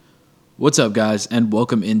What's up, guys, and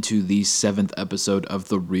welcome into the 7th episode of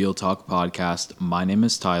the Real Talk Podcast. My name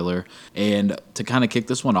is Tyler, and to kind of kick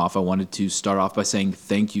this one off, I wanted to start off by saying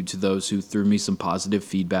thank you to those who threw me some positive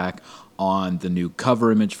feedback on the new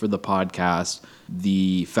cover image for the podcast,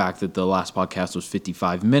 the fact that the last podcast was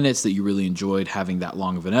 55 minutes, that you really enjoyed having that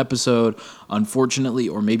long of an episode. Unfortunately,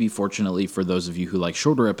 or maybe fortunately for those of you who like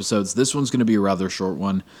shorter episodes, this one's going to be a rather short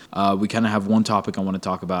one. We kind of have one topic I want to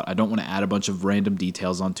talk about. I don't want to add a bunch of random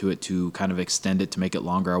details onto it to kind of extend it to make it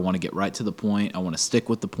longer. I want to get right to the point. I want to stick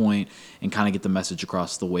with the point and kind of get the message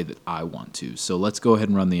across the way that I want to. So let's go ahead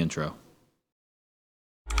and run the intro.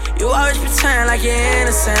 You always pretend like you're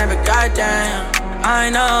innocent, but goddamn,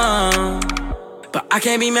 I know. But I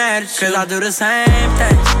can't be mad at you, cause I do the same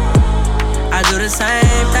thing. I do the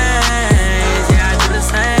same things, yeah, I do the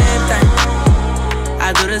same thing.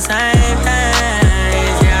 I do the same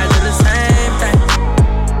things, yeah, I do the same thing.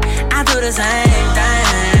 I do the same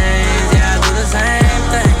things, yeah, I do the same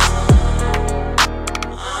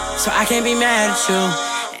things. So I can't be mad at you.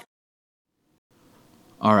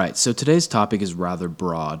 All right, so today's topic is rather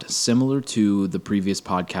broad. Similar to the previous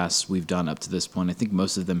podcasts we've done up to this point, I think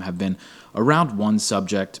most of them have been around one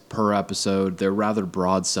subject per episode. They're rather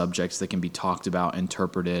broad subjects that can be talked about,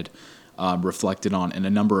 interpreted, reflected on in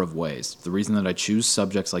a number of ways. The reason that I choose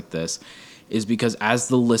subjects like this is because as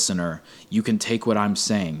the listener, you can take what I'm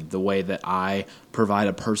saying, the way that I provide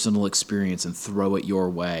a personal experience and throw it your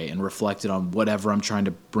way and reflect it on whatever I'm trying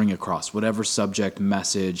to bring across, whatever subject,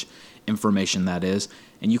 message, information that is,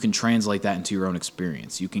 and you can translate that into your own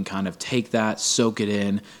experience. You can kind of take that, soak it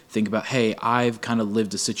in, think about, hey, I've kind of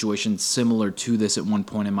lived a situation similar to this at one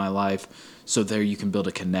point in my life, so there you can build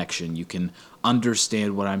a connection. You can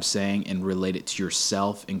understand what I'm saying and relate it to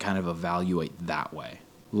yourself and kind of evaluate that way.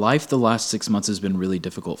 Life the last 6 months has been really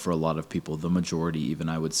difficult for a lot of people, the majority even,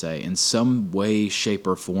 I would say. In some way, shape,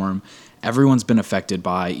 or form, everyone's been affected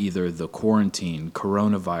by either the quarantine,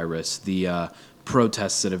 coronavirus, the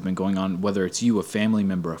protests that have been going on, whether it's you, a family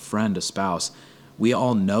member, a friend, a spouse. We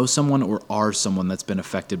all know someone or are someone that's been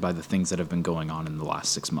affected by the things that have been going on in the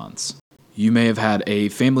last 6 months. You may have had a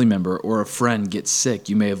family member or a friend get sick.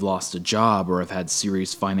 You may have lost a job or have had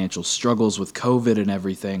serious financial struggles with COVID and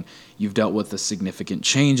everything. You've dealt with a significant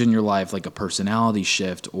change in your life, like a personality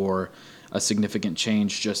shift or a significant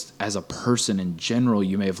change just as a person in general.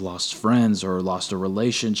 You may have lost friends or lost a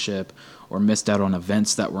relationship or missed out on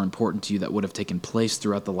events that were important to you that would have taken place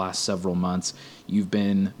throughout the last several months. You've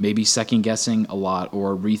been maybe second guessing a lot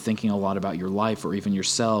or rethinking a lot about your life or even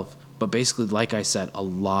yourself. But basically, like I said, a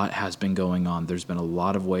lot has been going on. There's been a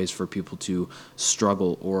lot of ways for people to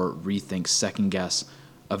struggle or rethink, second guess,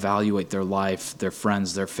 evaluate their life, their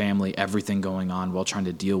friends, their family, everything going on while trying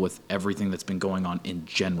to deal with everything that's been going on in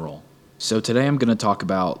general. So today I'm going to talk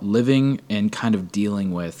about living and kind of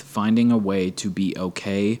dealing with finding a way to be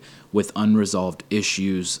okay with unresolved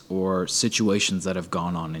issues or situations that have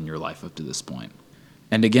gone on in your life up to this point.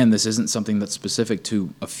 And again, this isn't something that's specific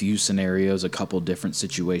to a few scenarios, a couple different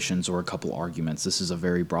situations, or a couple arguments. This is a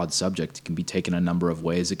very broad subject. It can be taken a number of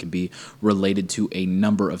ways. It can be related to a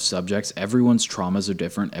number of subjects. Everyone's traumas are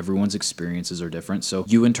different. Everyone's experiences are different. So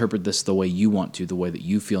you interpret this the way you want to, the way that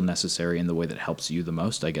you feel necessary, and the way that helps you the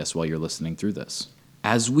most, I guess, while you're listening through this.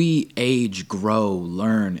 As we age, grow,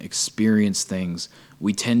 learn, experience things,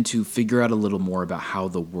 we tend to figure out a little more about how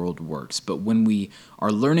the world works. But when we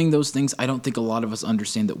are learning those things, I don't think a lot of us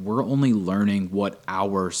understand that we're only learning what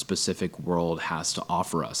our specific world has to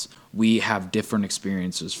offer us. We have different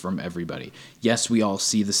experiences from everybody. Yes, we all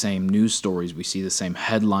see the same news stories. We see the same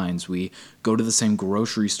headlines. We go to the same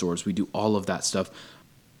grocery stores. We do all of that stuff.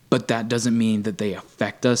 But that doesn't mean that they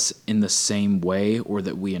affect us in the same way or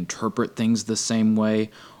that we interpret things the same way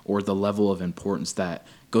or the level of importance that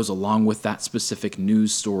goes along with that specific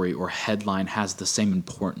news story or headline has the same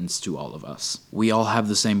importance to all of us. We all have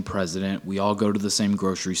the same president. We all go to the same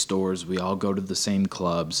grocery stores. We all go to the same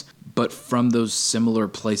clubs. But from those similar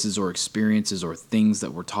places or experiences or things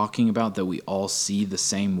that we're talking about that we all see the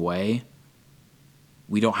same way,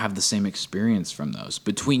 we don't have the same experience from those.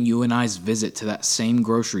 Between you and I's visit to that same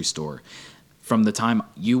grocery store, from the time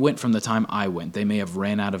you went, from the time I went, they may have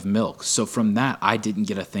ran out of milk. So from that, I didn't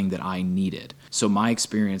get a thing that I needed. So my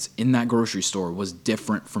experience in that grocery store was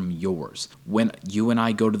different from yours. When you and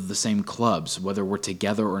I go to the same clubs, whether we're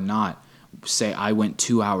together or not, say I went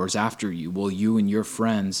 2 hours after you, well, you and your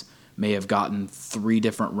friends may have gotten 3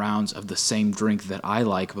 different rounds of the same drink that I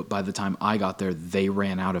like, but by the time I got there, they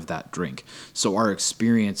ran out of that drink. So our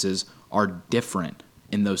experiences are different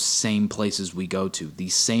in those same places we go to. The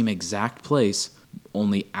same exact place,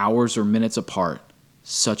 only hours or minutes apart.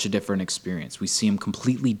 Such a different experience. We see them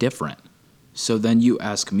completely different. So then you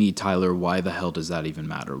ask me, Tyler, why the hell does that even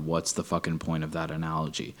matter? What's the fucking point of that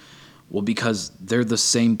analogy? Well, because they're the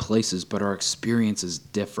same places, but our experiences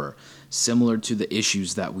differ, similar to the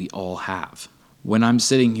issues that we all have. When I'm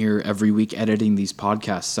sitting here every week editing these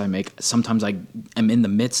podcasts I make, sometimes I am in the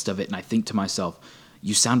midst of it and I think to myself,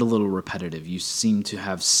 you sound a little repetitive. You seem to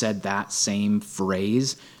have said that same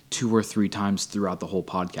phrase 2 or 3 times throughout the whole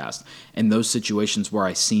podcast. And those situations where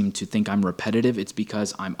I seem to think I'm repetitive, it's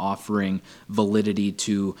because I'm offering validity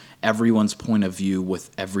to everyone's point of view with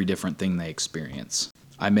every different thing they experience.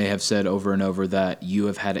 I may have said over and over that you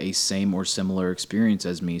have had a same or similar experience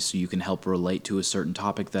as me, so you can help relate to a certain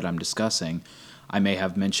topic that I'm discussing. I may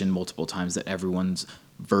have mentioned multiple times that everyone's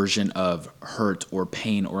version of hurt or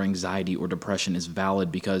pain or anxiety or depression is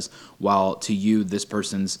valid, because while to you this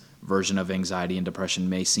person's version of anxiety and depression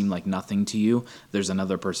may seem like nothing to you, there's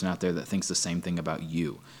another person out there that thinks the same thing about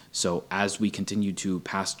you. So as we continue to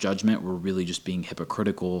pass judgment, we're really just being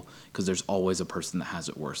hypocritical, because there's always a person that has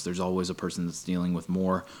it worse. There's always a person that's dealing with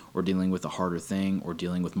more, or dealing with a harder thing, or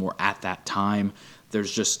dealing with more at that time.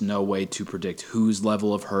 There's just no way to predict whose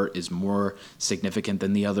level of hurt is more significant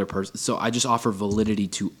than the other person. So I just offer validity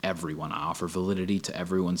to everyone. I offer validity to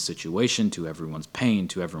everyone's situation, to everyone's pain,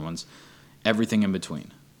 to everyone's everything in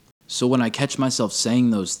between. So when I catch myself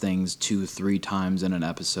saying those things 2-3 times in an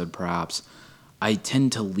episode perhaps, I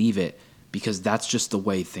tend to leave it, because that's just the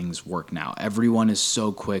way things work now. Everyone is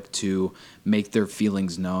so quick to make their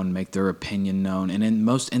feelings known, make their opinion known, and in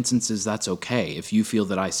most instances that's okay. If you feel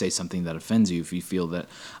that I say something that offends you, if you feel that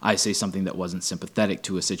I say something that wasn't sympathetic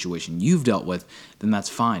to a situation you've dealt with, then that's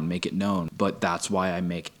fine, make it known. But that's why I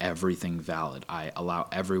make everything valid. I allow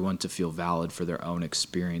everyone to feel valid for their own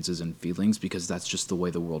experiences and feelings, because that's just the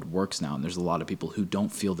way the world works now. And there's a lot of people who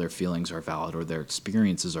don't feel their feelings are valid or their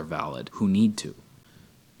experiences are valid, who need to.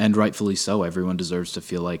 And rightfully so. Everyone deserves to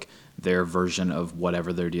feel like their version of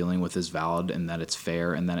whatever they're dealing with is valid, and that it's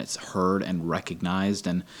fair, and that it's heard and recognized.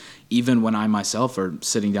 And even when I myself are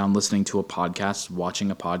sitting down listening to a podcast, watching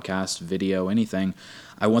a podcast, video, anything,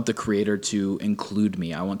 I want the creator to include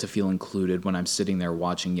me. I want to feel included when I'm sitting there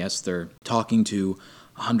watching. Yes, they're talking to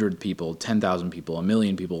 100 people, 10,000 people, 1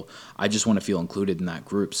 million people. I just want to feel included in that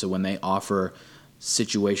group. So when they offer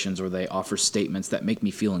situations or they offer statements that make me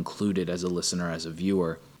feel included as a listener, as a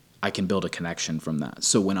viewer, I can build a connection from that.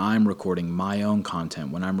 So when I'm recording my own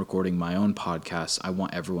content, when I'm recording my own podcasts, I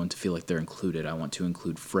want everyone to feel like they're included. I want to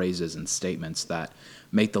include phrases and statements that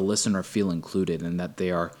make the listener feel included and that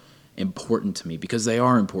they are important to me, because they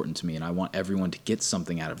are important to me, and I want everyone to get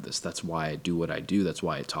something out of this. That's why I do what I do. That's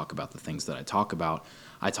why I talk about the things that I talk about.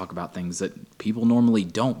 I talk about things that people normally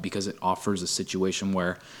don't, because it offers a situation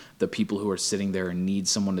where the people who are sitting there and need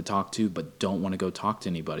someone to talk to but don't want to go talk to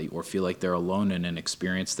anybody, or feel like they're alone in an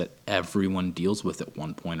experience that everyone deals with at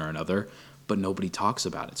one point or another, but nobody talks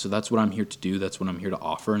about it. So that's what I'm here to do. That's what I'm here to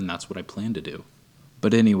offer, and that's what I plan to do.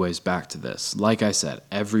 But anyways, back to this. Like I said,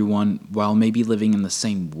 everyone, while maybe living in the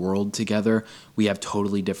same world together, we have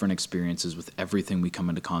totally different experiences with everything we come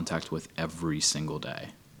into contact with every single day.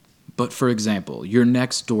 But for example, your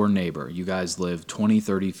next door neighbor, you guys live 20,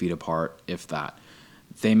 30 feet apart, if that.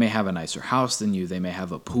 They may have a nicer house than you, they may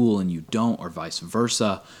have a pool and you don't, or vice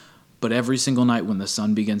versa. But every single night when the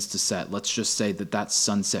sun begins to set, let's just say that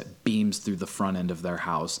sunset beams through the front end of their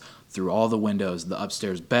house, through all the windows, the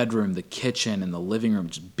upstairs bedroom, the kitchen, and the living room,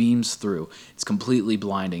 just beams through. It's completely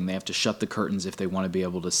blinding. They have to shut the curtains if they want to be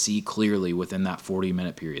able to see clearly within that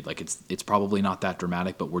 40-minute period. Like, it's probably not that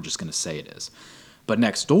dramatic, but we're just going to say it is. But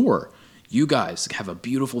next door, you guys have a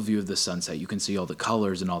beautiful view of the sunset. You can see all the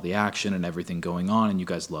colors and all the action and everything going on, and you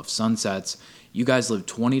guys love sunsets. You guys live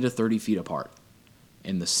 20 to 30 feet apart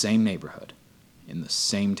in the same neighborhood, in the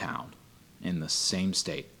same town, in the same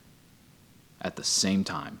state, at the same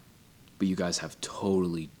time. But you guys have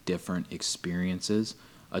totally different experiences,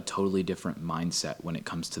 a totally different mindset when it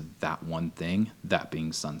comes to that one thing, that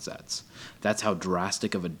being sunsets. That's how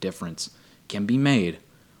drastic of a difference can be made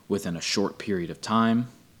within a short period of time,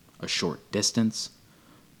 a short distance,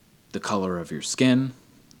 the color of your skin,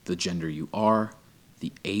 the gender you are,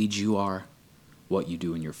 the age you are, what you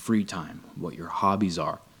do in your free time, what your hobbies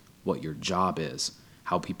are, what your job is,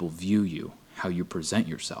 how people view you, how you present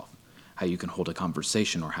yourself, how you can hold a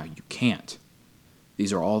conversation or how you can't.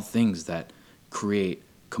 These are all things that create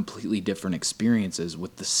completely different experiences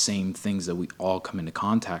with the same things that we all come into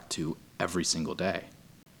contact to every single day.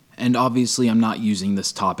 And obviously, I'm not using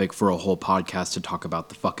this topic for a whole podcast to talk about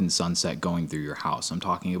the fucking sunset going through your house. I'm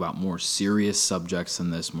talking about more serious subjects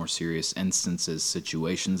than this, more serious instances,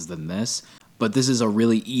 situations than this. But this is a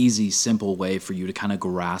really easy, simple way for you to kind of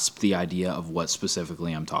grasp the idea of what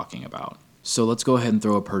specifically I'm talking about. So let's go ahead and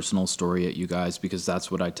throw a personal story at you guys because that's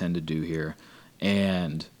what I tend to do here.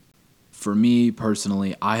 And for me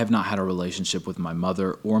personally, I have not had a relationship with my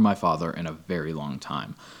mother or my father in a very long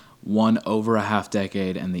time. One over a half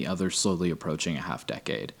decade and the other slowly approaching a half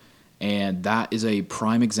decade. And that is a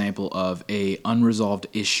prime example of a unresolved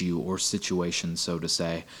issue or situation, so to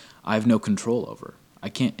say, I have no control over. I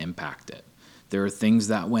can't impact it. There are things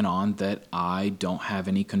that went on that I don't have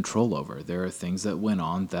any control over. There are things that went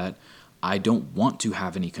on that I don't want to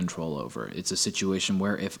have any control over. It's a situation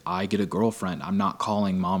where if I get a girlfriend, I'm not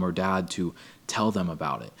calling mom or dad to tell them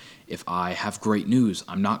about it. If I have great news,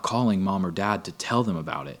 I'm not calling mom or dad to tell them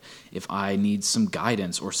about it. If I need some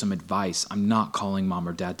guidance or some advice, I'm not calling mom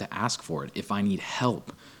or dad to ask for it. If I need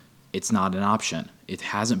help, it's not an option. It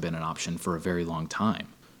hasn't been an option for a very long time.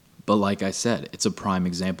 But like I said, it's a prime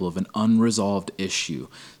example of an unresolved issue,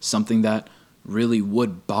 something that really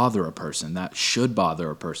would bother a person, that should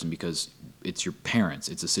bother a person because it's your parents.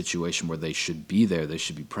 It's a situation where they should be there, they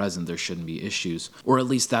should be present, there shouldn't be issues, or at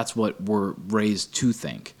least that's what we're raised to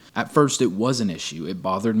think. At first, it was an issue. It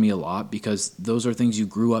bothered me a lot because those are things you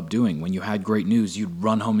grew up doing. When you had great news, you'd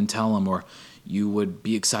run home and tell them, or you would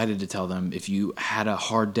be excited to tell them. If you had a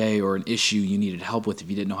hard day or an issue you needed help with,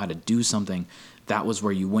 if you didn't know how to do something, that was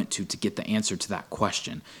where you went to get the answer to that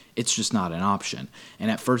question. It's just not an option.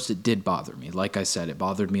 And at first it did bother me. Like I said, it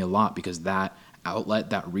bothered me a lot because that outlet,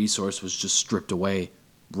 that resource was just stripped away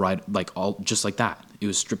just like that. It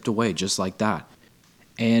was stripped away just like that.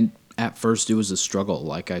 And at first it was a struggle,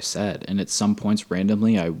 like I said. And at some points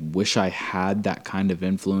randomly, I wish I had that kind of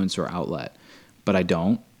influence or outlet, but I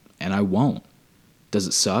don't and I won't. Does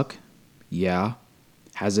it suck? Yeah.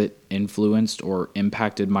 Has it influenced or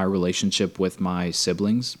impacted my relationship with my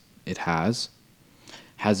siblings? It has.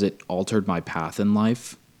 Has it altered my path in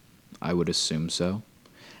life? I would assume so.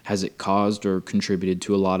 Has it caused or contributed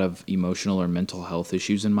to a lot of emotional or mental health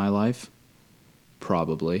issues in my life?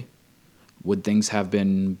 Probably. Would things have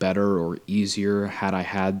been better or easier had I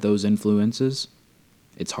had those influences?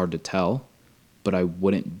 It's hard to tell, but I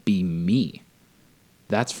wouldn't be me.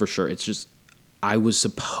 That's for sure. It's just I was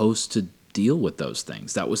supposed to deal with those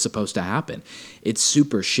things. That was supposed to happen. It's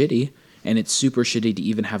super shitty, and it's super shitty to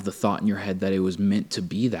even have the thought in your head that it was meant to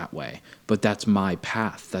be that way. But that's my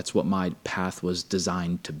path. That's what my path was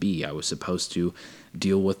designed to be. I was supposed to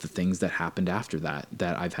deal with the things that happened after that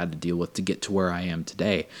I've had to deal with to get to where I am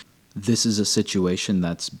today. This is a situation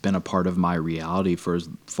that's been a part of my reality for as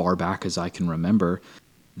far back as I can remember.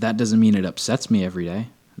 That doesn't mean it upsets me every day.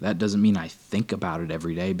 That doesn't mean I think about it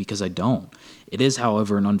every day, because I don't. It is,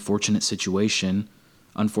 however, an unfortunate situation,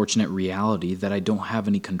 unfortunate reality that I don't have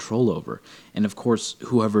any control over. And of course,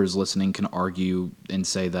 whoever is listening can argue and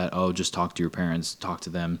say that, oh, just talk to your parents, talk to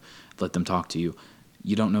them, let them talk to you.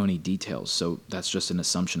 You don't know any details, so that's just an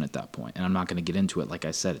assumption at that point. And I'm not going to get into it. Like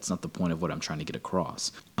I said, it's not the point of what I'm trying to get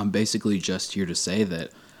across. I'm basically just here to say that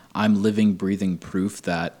I'm living, breathing proof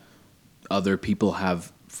that other people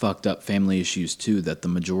have fucked up family issues too, that the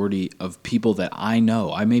majority of people that I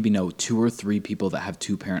maybe know 2 or 3 people that have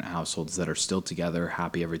 2-parent households that are still together,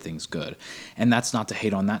 happy, everything's good. And that's not to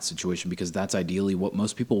hate on that situation, because that's ideally what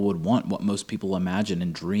most people would want, what most people imagine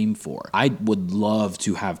and dream for. I would love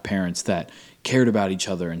to have parents that cared about each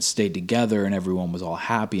other and stayed together and everyone was all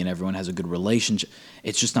happy and everyone has a good relationship.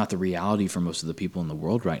 It's just not the reality for most of the people in the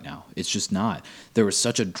world right now. It's just not. There was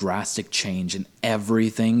such a drastic change in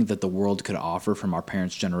everything that the world could offer from our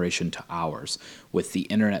parents' generation to ours, with the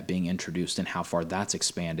internet being introduced and how far that's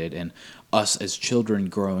expanded, and us as children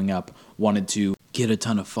growing up wanted to get a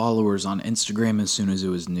ton of followers on Instagram as soon as it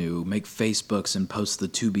was new, make Facebooks and post the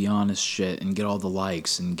to be honest shit and get all the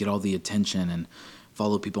likes and get all the attention, and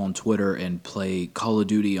follow people on Twitter and play Call of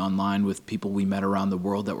Duty online with people we met around the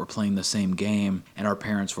world that were playing the same game. And our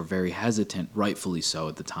parents were very hesitant, rightfully so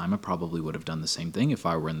at the time. I probably would have done the same thing if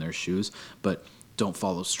I were in their shoes. But don't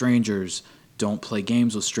follow strangers. Don't play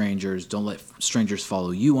games with strangers. Don't let strangers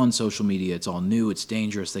follow you on social media. It's all new. It's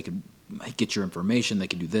dangerous. They could get your information. They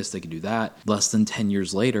could do this. They could do that. Less than 10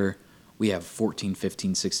 years later, we have 14,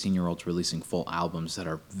 15, 16-year-olds releasing full albums that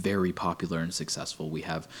are very popular and successful. We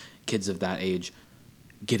have kids of that age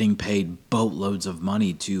getting paid boatloads of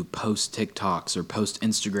money to post TikToks or post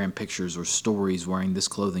Instagram pictures or stories wearing this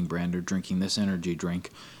clothing brand or drinking this energy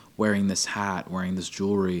drink, wearing this hat, wearing this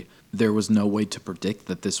jewelry. There was no way to predict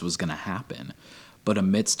that this was going to happen. But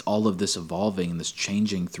amidst all of this evolving and this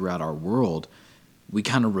changing throughout our world, We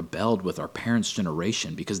kind of rebelled with our parents'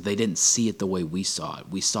 generation because they didn't see it the way we saw it.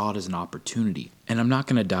 We saw it as an opportunity. And I'm not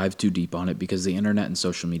going to dive too deep on it because the internet and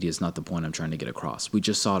social media is not the point I'm trying to get across. We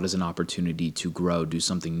just saw it as an opportunity to grow, do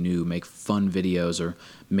something new, make fun videos or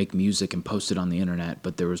make music and post it on the internet,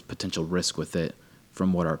 but there was potential risk with it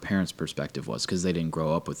from what our parents' perspective was because they didn't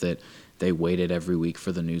grow up with it. They waited every week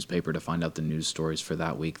for the newspaper to find out the news stories for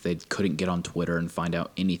that week. They couldn't get on Twitter and find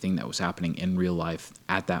out anything that was happening in real life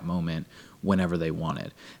at that moment whenever they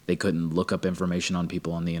wanted. They couldn't look up information on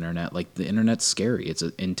people on the internet. Like, the internet's scary. It's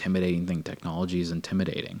an intimidating thing. Technology is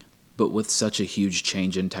intimidating. But with such a huge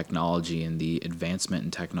change in technology and the advancement in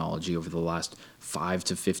technology over the last 5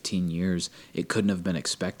 to 15 years, it couldn't have been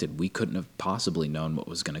expected. We couldn't have possibly known what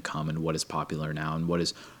was going to come and what is popular now and what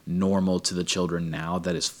is normal to the children now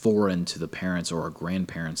that is foreign to the parents or our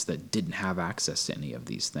grandparents that didn't have access to any of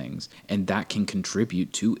these things. And that can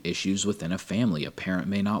contribute to issues within a family. A parent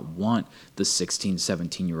may not want the 16,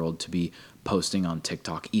 17-year-old to be posting on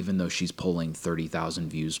TikTok, even though she's pulling 30,000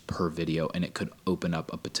 views per video, and it could open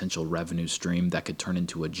up a potential revenue stream that could turn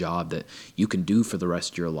into a job that you can do for the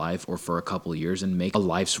rest of your life or for a couple of years and make a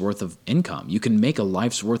life's worth of income. You can make a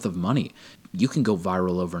life's worth of money. You can go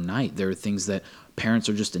viral overnight. There are things that parents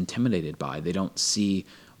are just intimidated by. They don't see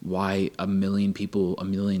why a million people, a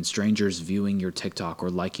million strangers viewing your TikTok or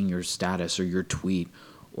liking your status or your tweet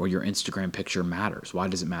or your Instagram picture matters. Why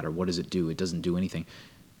does it matter? What does it do? It doesn't do anything.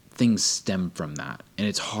 Things stem from that, and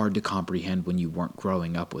it's hard to comprehend when you weren't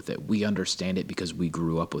growing up with it. We understand it because we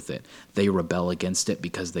grew up with it. They rebel against it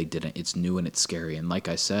because they didn't. It's new and it's scary. And like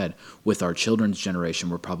I said, with our children's generation,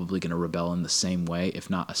 we're probably going to rebel in the same way, if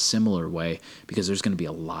not a similar way, because there's going to be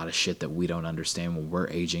a lot of shit that we don't understand when we're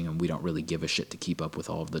aging, and we don't really give a shit to keep up with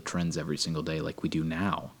all of the trends every single day like we do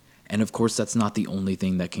now. And of course, that's not the only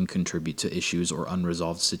thing that can contribute to issues or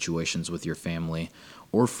unresolved situations with your family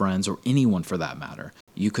or friends or anyone for that matter.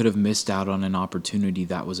 You could have missed out on an opportunity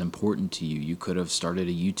that was important to you. You could have started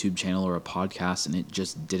a YouTube channel or a podcast and it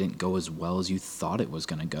just didn't go as well as you thought it was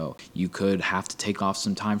going to go. You could have to take off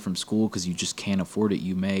some time from school because you just can't afford it.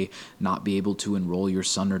 You may not be able to enroll your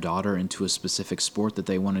son or daughter into a specific sport that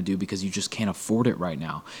they want to do because you just can't afford it right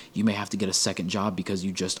now. You may have to get a second job because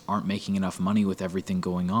you just aren't making enough money with everything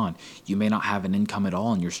going on. You may not have an income at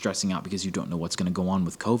all and you're stressing out because you don't know what's going to go on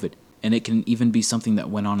with COVID. And it can even be something that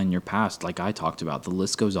went on in your past, like I talked about. The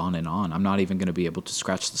list goes on and on. I'm not even going to be able to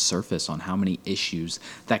scratch the surface on how many issues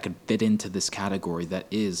that could fit into this category that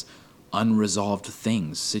is unresolved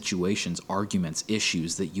things, situations, arguments,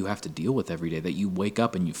 issues that you have to deal with every day, that you wake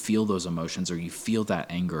up and you feel those emotions or you feel that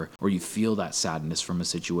anger or you feel that sadness from a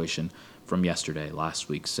situation from yesterday, last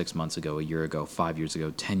week, 6 months ago, a year ago, 5 years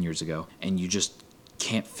ago, 10 years ago, and you just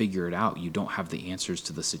can't figure it out. You don't have the answers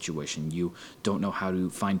to the situation. You don't know how to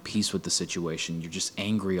find peace with the situation. You're just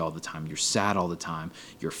angry all the time. You're sad all the time.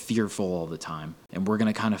 You're fearful all the time. And we're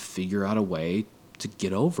going to kind of figure out a way to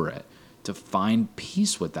get over it, to find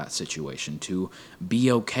peace with that situation, to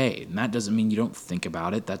be okay. And that doesn't mean you don't think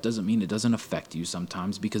about it. That doesn't mean it doesn't affect you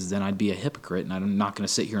sometimes, because then I'd be a hypocrite and I'm not going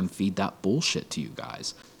to sit here and feed that bullshit to you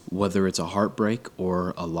guys. Whether it's a heartbreak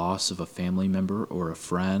or a loss of a family member or a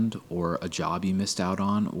friend or a job you missed out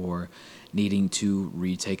on, or needing to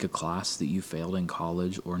retake a class that you failed in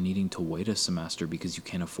college, or needing to wait a semester because you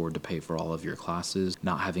can't afford to pay for all of your classes,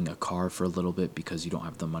 not having a car for a little bit because you don't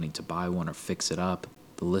have the money to buy one or fix it up.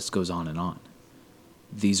 The list goes on and on.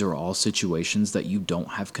 These are all situations that you don't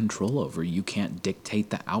have control over. You can't dictate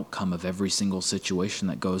the outcome of every single situation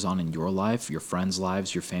that goes on in your life, your friends'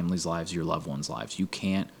 lives, your family's lives, your loved ones' lives. You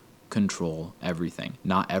can't control everything.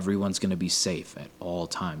 Not everyone's going to be safe at all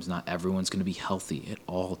times. Not everyone's going to be healthy at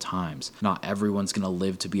all times. Not everyone's going to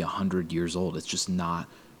live to be 100 years old. It's just not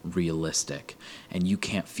realistic. And you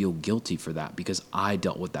can't feel guilty for that, because I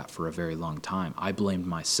dealt with that for a very long time. I blamed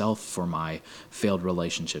myself for my failed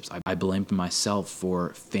relationships. I blamed myself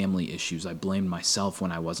for family issues. I blamed myself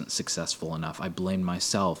when I wasn't successful enough. I blamed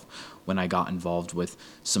myself when I got involved with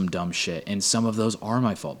some dumb shit. And some of those are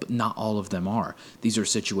my fault, but not all of them are. These are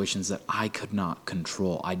situations that I could not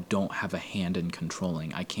control. I don't have a hand in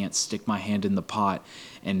controlling. I can't stick my hand in the pot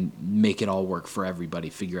and make it all work for everybody,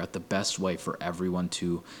 figure out the best way for everyone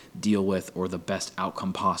to deal with, or the best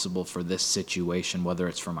outcome possible for this situation, whether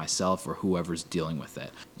it's for myself or whoever's dealing with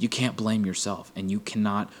it. You can't blame yourself, and you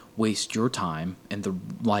cannot waste your time and the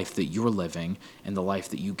life that you're living and the life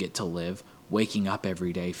that you get to live waking up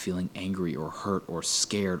every day feeling angry or hurt or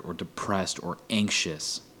scared or depressed or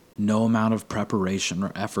anxious. No amount of preparation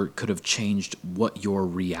or effort could have changed what your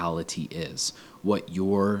reality is, what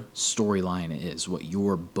your storyline is, what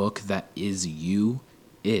your book that is you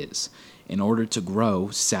is. In order to grow,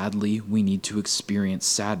 sadly, we need to experience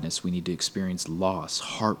sadness. We need to experience loss,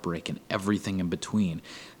 heartbreak, and everything in between.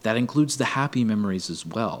 That includes the happy memories as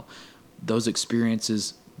well. Those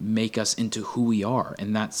experiences make us into who we are,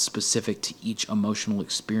 and that's specific to each emotional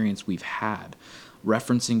experience we've had.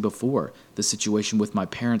 Referencing before, the situation with my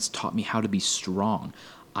parents taught me how to be strong.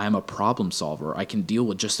 I am a problem solver. I can deal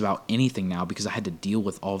with just about anything now because I had to deal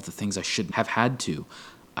with all of the things I shouldn't have had to.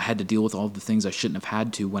 I had to deal with all of the things I shouldn't have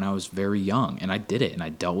had to when I was very young, and I did it, and I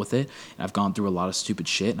dealt with it, and I've gone through a lot of stupid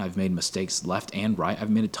shit, and I've made mistakes left and right. I've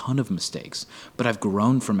made a ton of mistakes, but I've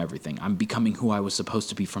grown from everything. I'm becoming who I was supposed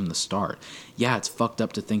to be from the start. Yeah, it's fucked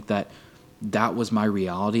up to think that that was my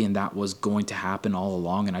reality and that was going to happen all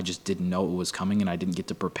along, and I just didn't know it was coming, and I didn't get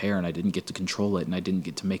to prepare, and I didn't get to control it, and I didn't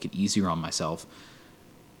get to make it easier on myself.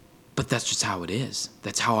 But that's just how it is.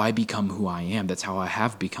 That's how I become who I am. That's how I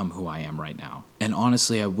have become who I am right now. And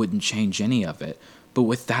honestly, I wouldn't change any of it. But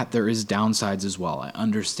with that, there is downsides as well. I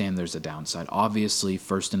understand there's a downside. Obviously,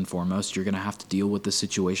 first and foremost, you're going to have to deal with the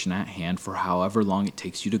situation at hand for however long it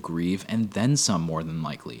takes you to grieve, and then some, more than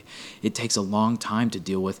likely. It takes a long time to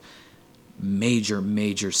deal with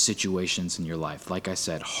major situations in your life. Like I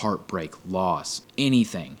said, heartbreak, loss,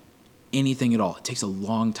 anything at all. It takes a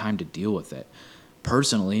long time to deal with it.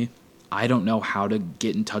 Personally, I don't know how to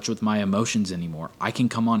get in touch with my emotions anymore. I can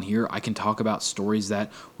come on here, I can talk about stories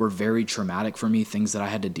that were very traumatic for me, things that I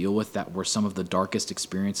had to deal with that were some of the darkest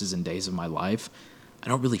experiences and days of my life. I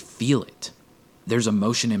don't really feel it. There's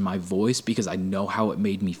emotion in my voice because I know how it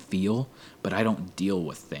made me feel, but I don't deal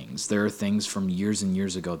with things. There are things from years and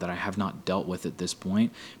years ago that I have not dealt with at this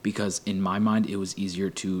point because in my mind it was easier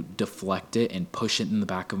to deflect it and push it in the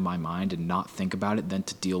back of my mind and not think about it than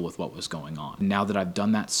to deal with what was going on. Now that I've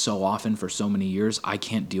done that so often for so many years, I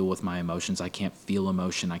can't deal with my emotions. I can't feel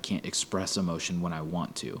emotion. I can't express emotion when I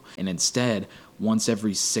want to. And instead, once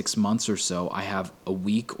every 6 months or so, I have a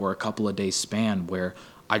week or a couple of days span where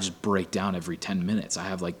I just break down every 10 minutes. I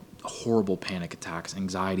have like horrible panic attacks,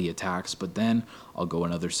 anxiety attacks, but then I'll go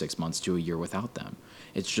another 6 months to a year without them.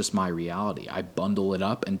 It's just my reality. I bundle it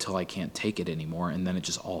up until I can't take it anymore, and then it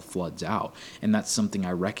just all floods out. And that's something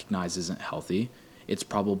I recognize isn't healthy. It's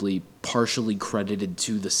probably partially credited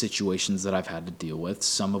to the situations that I've had to deal with,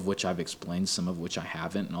 some of which I've explained, some of which I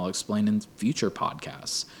haven't, and I'll explain in future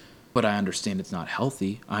podcasts. But I understand it's not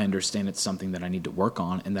healthy. I understand it's something that I need to work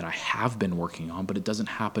on and that I have been working on, but it doesn't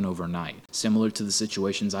happen overnight. Similar to the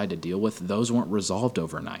situations I had to deal with, those weren't resolved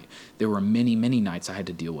overnight. There were many nights I had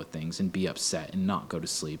to deal with things and be upset and not go to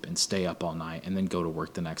sleep and stay up all night and then go to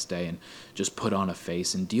work the next day and just put on a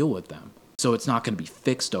face and deal with them. So it's not going to be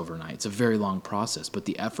fixed overnight. It's a very long process, but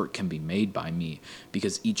the effort can be made by me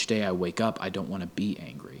because each day I wake up, I don't want to be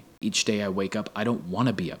angry. Each day I wake up, I don't want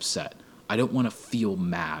to be upset. I don't want to feel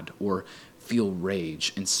mad or feel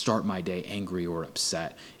rage and start my day angry or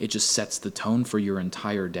upset. It just sets the tone for your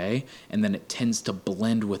entire day, and then it tends to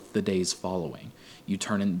blend with the days following. You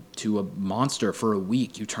turn into a monster for a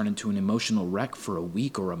week. You turn into an emotional wreck for a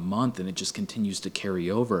week or a month, and it just continues to carry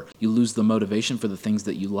over. You lose the motivation for the things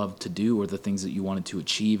that you love to do or the things that you wanted to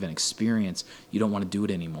achieve and experience. You don't want to do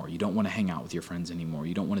it anymore. You don't want to hang out with your friends anymore.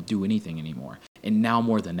 You don't want to do anything anymore. And now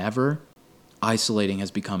more than ever, isolating has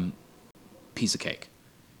become piece of cake.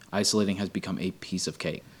 Isolating has become a piece of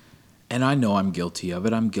cake. And I know I'm guilty of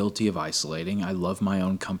it. I'm guilty of isolating. I love my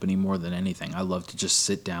own company more than anything. I love to just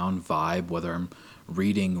sit down, vibe, whether I'm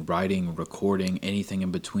reading, writing, recording, anything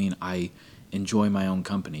in between. I enjoy my own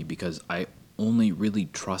company because I only really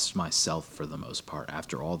trust myself for the most part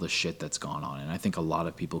after all the shit that's gone on. And I think a lot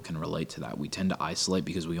of people can relate to that. We tend to isolate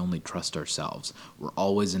because we only trust ourselves. We're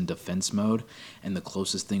always in defense mode, and the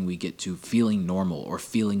closest thing we get to feeling normal or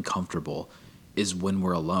feeling comfortable is when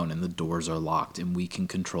we're alone and the doors are locked and we can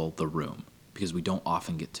control the room, because we don't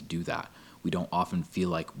often get to do that. We don't often feel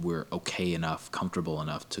like we're okay enough, comfortable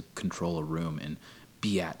enough to control a room and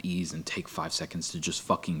be at ease and take 5 seconds to just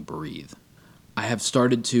fucking breathe. I have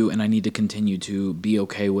started to, and I need to continue to, be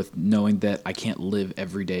okay with knowing that I can't live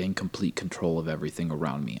every day in complete control of everything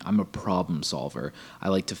around me. I'm a problem solver. I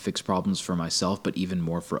like to fix problems for myself, but even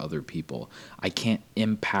more for other people. I can't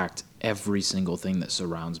impact every single thing that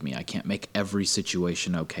surrounds me. I can't make every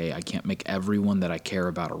situation okay. I can't make everyone that I care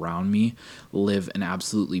about around me live an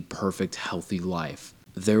absolutely perfect, healthy life.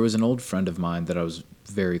 There was an old friend of mine that I was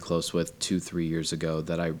very close with 2-3 years ago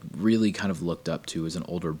that I really kind of looked up to as an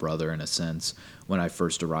older brother in a sense when I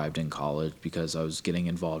first arrived in college, because I was getting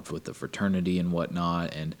involved with the fraternity and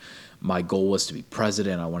whatnot, and my goal was to be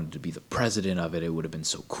president. I wanted to be the president of it. It would have been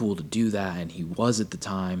so cool to do that, and he was at the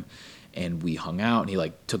time, and we hung out, and he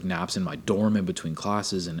like took naps in my dorm in between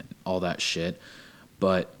classes and all that shit.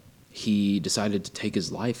 But he decided to take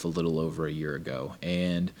his life a little over a year ago.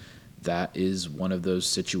 And that is one of those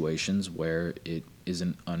situations where it is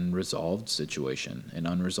an unresolved situation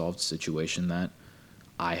that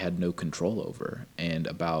I had no control over. And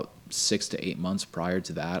about 6 to 8 months prior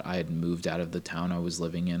to that, I had moved out of the town I was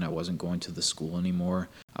living in. I wasn't going to the school anymore.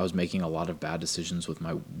 I was making a lot of bad decisions with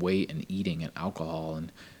my weight and eating and alcohol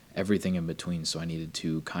and everything in between. So I needed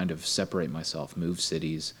to kind of separate myself, move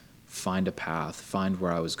cities, find a path, find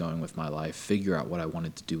where I was going with my life, figure out what I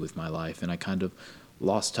wanted to do with my life. And I kind of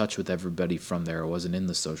lost touch with everybody from there. I wasn't in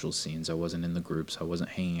the social scenes. I wasn't in the groups. I wasn't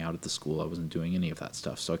hanging out at the school. I wasn't doing any of that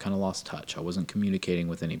stuff. So I kind of lost touch. I wasn't communicating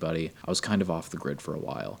with anybody. I was kind of off the grid for a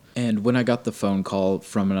while. And when I got the phone call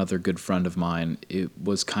from another good friend of mine, it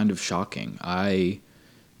was kind of shocking. I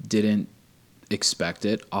didn't expect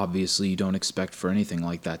it. Obviously, you don't expect for anything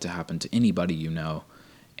like that to happen to anybody you know.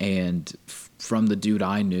 And from the dude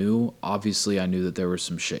I knew, obviously I knew that there was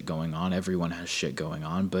some shit going on. Everyone has shit going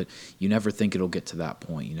on, but you never think it'll get to that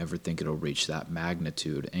point. You never think it'll reach that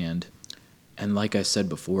magnitude. And like I said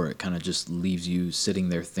before, it kind of just leaves you sitting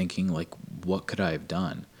there thinking, like, what could I have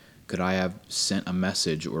done? Could I have sent a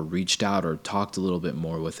message or reached out or talked a little bit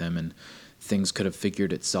more with him, and things could have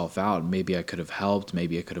figured itself out? Maybe I could have helped.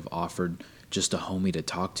 Maybe I could have offered just a homie to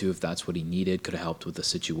talk to if that's what he needed, could have helped with the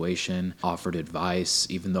situation, offered advice,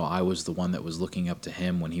 even though I was the one that was looking up to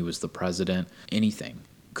him when he was the president. Anything.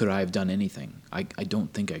 Could I have done anything? I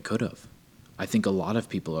don't think I could have. I think a lot of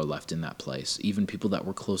people are left in that place, even people that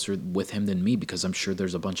were closer with him than me, because I'm sure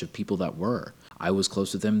there's a bunch of people that were. I was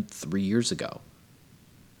close with him 3 years ago.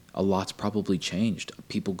 A lot's probably changed.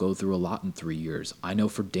 People go through a lot in 3 years. I know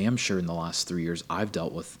for damn sure in the last 3 years I've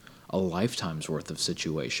dealt with a lifetime's worth of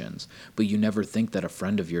situations, but you never think that a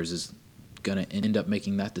friend of yours is going to end up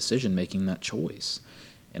making that decision, making that choice.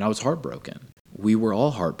 And I was heartbroken. We were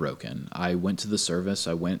all heartbroken. I went to the service.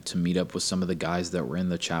 I went to meet up with some of the guys that were in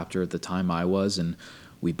the chapter at the time I was, and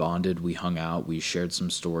we bonded, we hung out, we shared some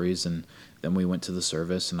stories, and then we went to the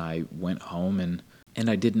service, and I went home, and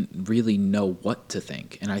I didn't really know what to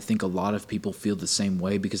think. And I think a lot of people feel the same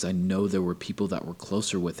way, because I know there were people that were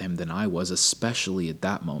closer with him than I was, especially at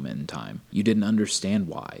that moment in time. You didn't understand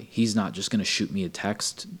why. He's not just going to shoot me a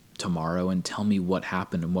text tomorrow and tell me what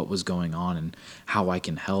happened and what was going on and how I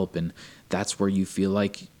can help. And that's where you feel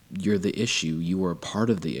like you're the issue. You were a part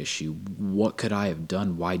of the issue. What could I have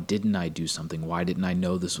done? Why didn't I do something? Why didn't I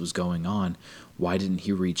know this was going on? Why didn't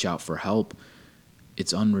he reach out for help?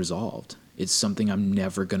 It's unresolved. It's something I'm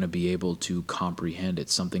never going to be able to comprehend.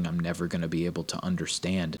 It's something I'm never going to be able to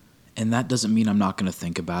understand. And that doesn't mean I'm not going to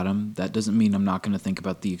think about him. That doesn't mean I'm not going to think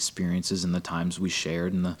about the experiences and the times we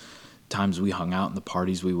shared and the times we hung out and the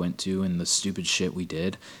parties we went to and the stupid shit we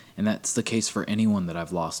did. And that's the case for anyone that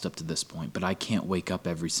I've lost up to this point. But I can't wake up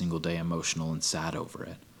every single day emotional and sad over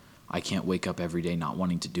it. I can't wake up every day not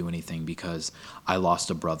wanting to do anything because I lost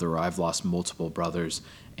a brother or I've lost multiple brothers,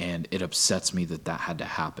 and it upsets me that that had to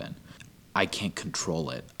happen. I can't control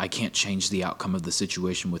it. I can't change the outcome of the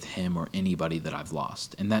situation with him or anybody that I've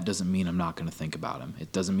lost. And that doesn't mean I'm not going to think about him.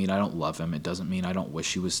 It doesn't mean I don't love him. It doesn't mean I don't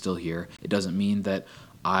wish he was still here. It doesn't mean that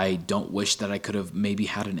I don't wish that I could have maybe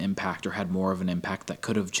had an impact or had more of an impact that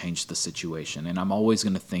could have changed the situation. And I'm always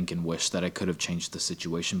going to think and wish that I could have changed the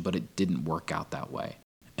situation, but it didn't work out that way.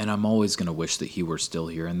 And I'm always going to wish that he were still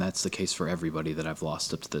here, and that's the case for everybody that I've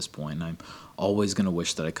lost up to this point. And I'm always going to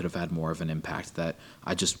wish that I could have had more of an impact that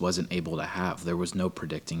I just wasn't able to have. There was no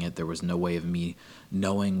predicting it. There was no way of me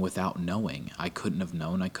knowing without knowing. I couldn't have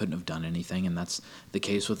known. I couldn't have done anything, and that's the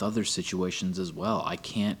case with other situations as well. I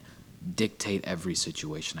can't dictate every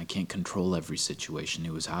situation. I can't control every situation.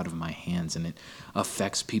 It was out of my hands, and it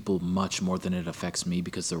affects people much more than it affects me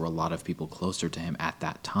because there were a lot of people closer to him at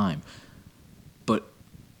that time. But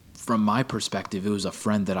from my perspective, it was a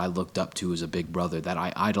friend that I looked up to as a big brother that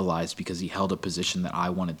I idolized because he held a position that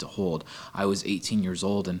I wanted to hold. I was 18 years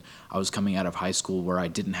old and I was coming out of high school where I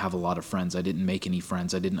didn't have a lot of friends. I didn't make any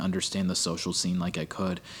friends. I didn't understand the social scene like I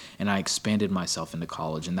could. And I expanded myself into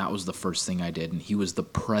college, and that was the first thing I did. And he was the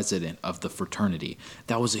president of the fraternity.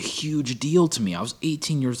 That was a huge deal to me. I was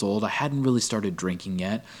 18 years old. I hadn't really started drinking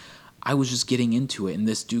yet. I was just getting into it. And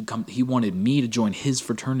this dude, he wanted me to join his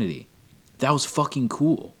fraternity. That was fucking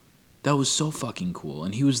cool. That was so fucking cool.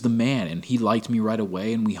 And he was the man, and he liked me right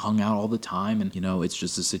away, and we hung out all the time. And, it's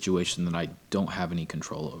just a situation that I don't have any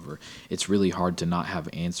control over. It's really hard to not have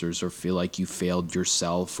answers or feel like you failed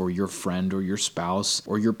yourself or your friend or your spouse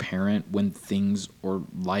or your parent when things or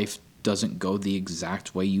life doesn't go the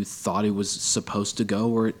exact way you thought it was supposed to go,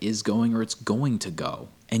 or it is going, or it's going to go.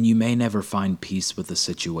 And you may never find peace with a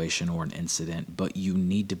situation or an incident, but you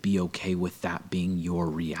need to be okay with that being your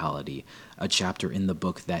reality, a chapter in the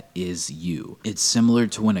book that is you. It's similar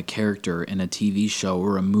to when a character in a TV show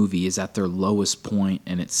or a movie is at their lowest point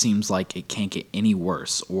and it seems like it can't get any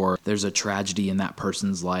worse, or there's a tragedy in that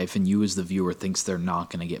person's life and you as the viewer thinks they're not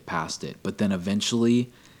going to get past it. But then eventually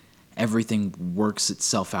everything works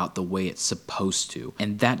itself out the way it's supposed to.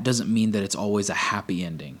 And that doesn't mean that it's always a happy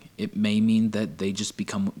ending. It may mean that they just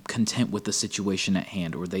become content with the situation at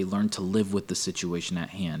hand, or they learn to live with the situation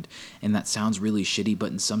at hand. And that sounds really shitty,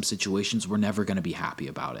 but in some situations, we're never going to be happy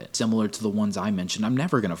about it. Similar to the ones I mentioned, I'm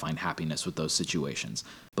never going to find happiness with those situations.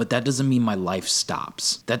 But that doesn't mean my life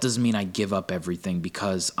stops. That doesn't mean I give up everything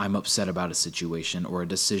because I'm upset about a situation or a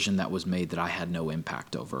decision that was made that I had no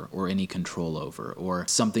impact over or any control over, or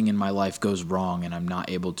something in my life goes wrong and I'm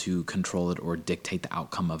not able to control it or dictate the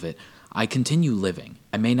outcome of it. I continue living.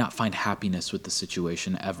 I may not find happiness with the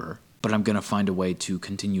situation ever, but I'm going to find a way to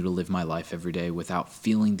continue to live my life every day without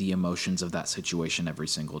feeling the emotions of that situation every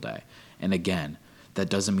single day. And again, that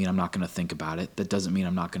doesn't mean I'm not going to think about it. That doesn't mean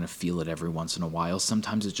I'm not going to feel it every once in a while.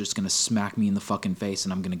 Sometimes it's just going to smack me in the fucking face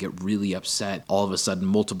and I'm going to get really upset all of a sudden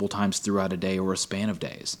multiple times throughout a day or a span of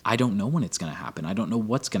days. I don't know when it's going to happen. I don't know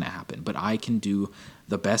what's going to happen, but I can do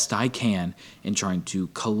the best I can in trying to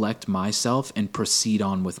collect myself and proceed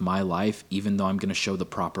on with my life, even though I'm going to show the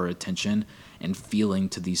proper attention and feeling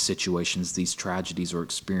to these situations, these tragedies or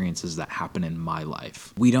experiences that happen in my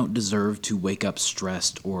life. We don't deserve to wake up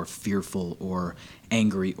stressed or fearful or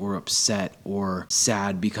angry or upset or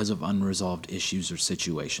sad because of unresolved issues or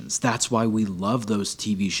situations. That's why we love those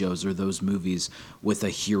TV shows or those movies with a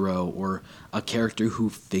hero or a character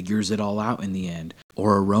who figures it all out in the end,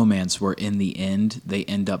 or a romance where in the end they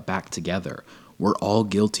end up back together. We're all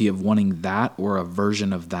guilty of wanting that or a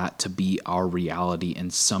version of that to be our reality in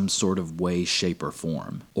some sort of way, shape, or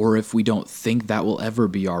form. Or if we don't think that will ever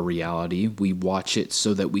be our reality, we watch it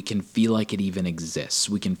so that we can feel like it even exists.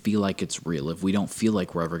 We can feel like it's real. If we don't feel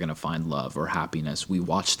like we're ever going to find love or happiness, we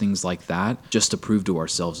watch things like that just to prove to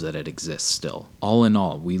ourselves that it exists still. All in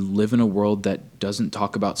all, we live in a world that doesn't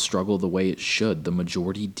talk about struggle the way it should. The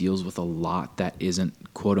majority deals with a lot that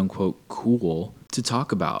isn't quote-unquote cool to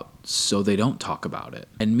talk about, so they don't talk about it.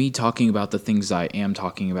 And me talking about the things I am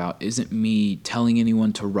talking about isn't me telling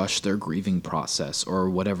anyone to rush their grieving process or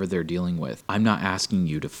whatever they're dealing with. I'm not asking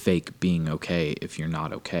you to fake being okay if you're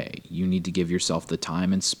not okay. You need to give yourself the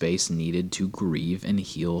time and space needed to grieve and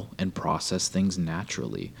heal and process things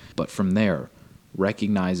naturally. But from there,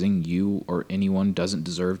 recognizing you or anyone doesn't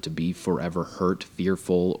deserve to be forever hurt,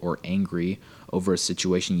 fearful, or angry over a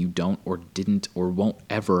situation you don't or didn't or won't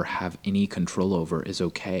ever have any control over is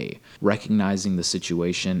okay. Recognizing the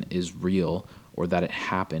situation is real or that it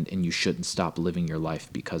happened and you shouldn't stop living your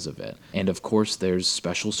life because of it. And of course, there's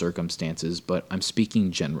special circumstances, but I'm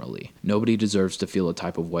speaking generally. Nobody deserves to feel a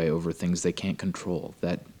type of way over things they can't control.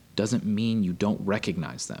 That doesn't mean you don't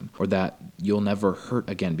recognize them or that you'll never hurt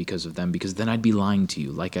again because of them, because then I'd be lying to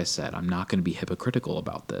you. Like I said, I'm not going to be hypocritical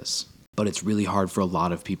about this. But it's really hard for a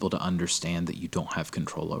lot of people to understand that you don't have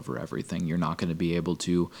control over everything. You're not going to be able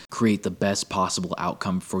to create the best possible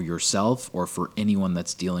outcome for yourself or for anyone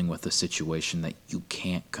that's dealing with a situation that you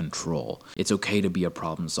can't control. It's okay to be a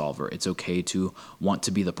problem solver. It's okay to want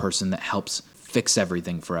to be the person that helps fix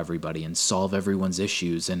everything for everybody and solve everyone's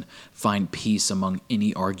issues and find peace among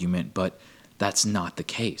any argument, but that's not the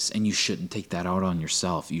case, and you shouldn't take that out on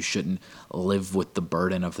yourself. You shouldn't live with the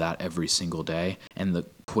burden of that every single day. And the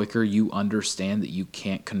quicker you understand that you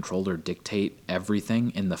can't control or dictate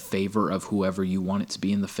everything in the favor of whoever you want it to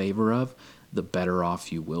be in the favor of, the better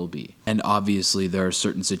off you will be. And obviously there are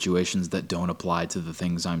certain situations that don't apply to the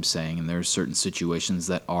things I'm saying, and there are certain situations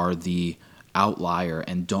that are the outlier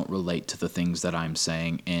and don't relate to the things that I'm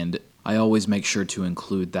saying, and I always make sure to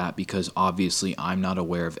include that because obviously I'm not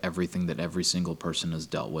aware of everything that every single person has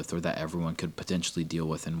dealt with or that everyone could potentially deal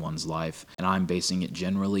with in one's life, and I'm basing it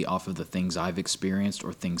generally off of the things I've experienced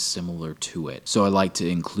or things similar to it. So I like to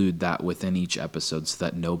include that within each episode so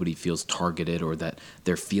that nobody feels targeted or that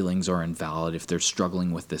their feelings are invalid if they're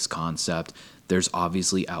struggling with this concept. There's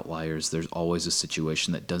obviously outliers. There's always a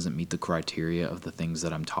situation that doesn't meet the criteria of the things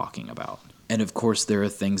that I'm talking about. And of course, there are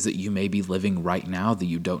things that you may be living right now that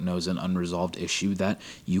you don't know is an unresolved issue that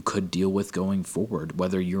you could deal with going forward.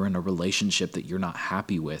 Whether you're in a relationship that you're not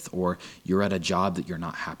happy with, or you're at a job that you're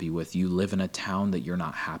not happy with, you live in a town that you're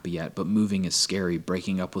not happy at, but moving is scary,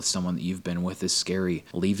 breaking up with someone that you've been with is scary,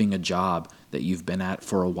 leaving a job that you've been at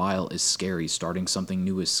for a while is scary, starting something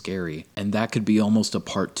new is scary. And that could be almost a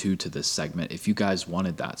part 2 to this segment if you guys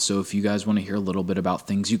wanted that. So if you guys want to hear a little bit about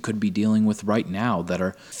things you could be dealing with right now that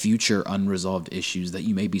are future unresolved unresolved issues that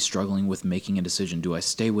you may be struggling with making a decision. Do I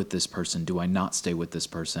stay with this person? Do I not stay with this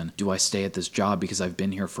person? Do I stay at this job because I've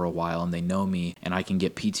been here for a while and they know me and I can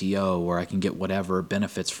get PTO or I can get whatever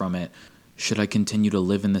benefits from it? Should I continue to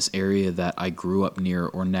live in this area that I grew up near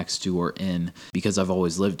or next to or in because I've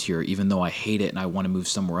always lived here, even though I hate it and I want to move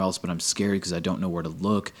somewhere else, but I'm scared because I don't know where to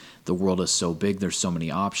look. The world is so big. There's so many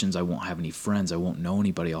options. I won't have any friends. I won't know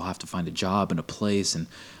anybody. I'll have to find a job and a place and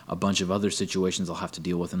a bunch of other situations I'll have to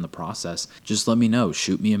deal with in the process. Just let me know.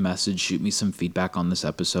 Shoot me a message. Shoot me some feedback on this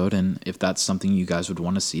episode. And if that's something you guys would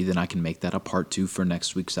want to see, then I can make that a part 2 for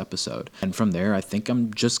next week's episode. And from there, I think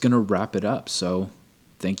I'm just going to wrap it up. So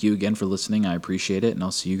thank you again for listening. I appreciate it, and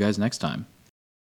I'll see you guys next time.